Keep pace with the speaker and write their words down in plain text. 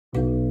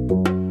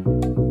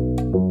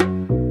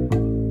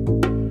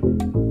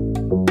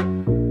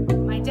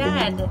My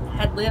dad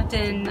had lived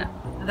in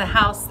the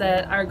house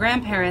that our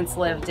grandparents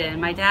lived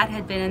in. My dad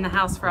had been in the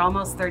house for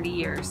almost 30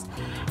 years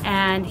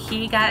and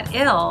he got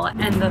ill,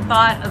 and the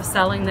thought of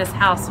selling this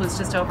house was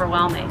just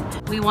overwhelming.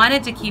 We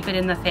wanted to keep it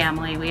in the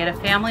family. We had a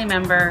family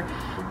member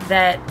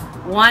that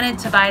wanted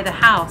to buy the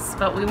house,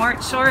 but we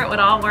weren't sure it would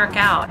all work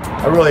out.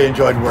 I really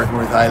enjoyed working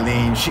with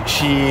Eileen. She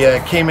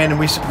came in and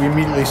we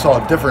immediately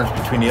saw a difference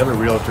between the other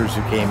realtors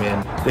who came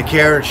in. The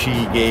care she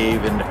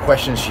gave and the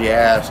questions she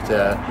asked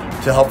to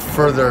help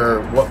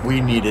further what we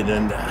needed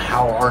and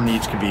how our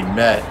needs could be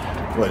met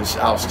was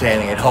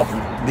outstanding. It helped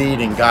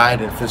lead and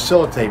guide and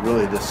facilitate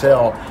really the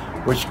sale,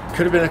 which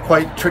could have been a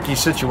quite tricky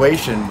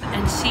situation.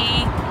 And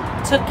she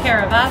took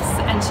care of us,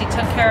 and she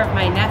took care of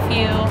my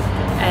nephew,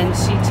 and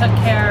she took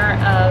care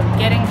of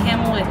getting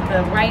him with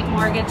the right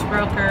mortgage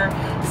broker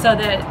so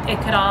that it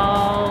could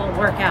all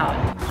work out.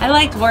 I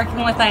liked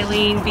working with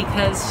Eileen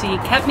because she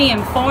kept me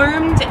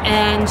informed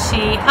and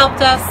she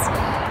helped us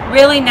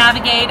really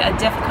navigate a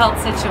difficult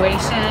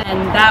situation,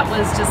 and that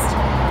was just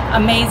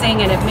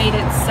amazing, and it made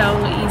it so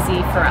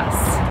easy for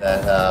us.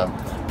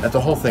 That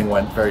the whole thing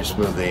went very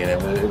smoothly, and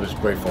it was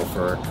grateful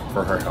for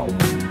her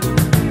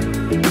help.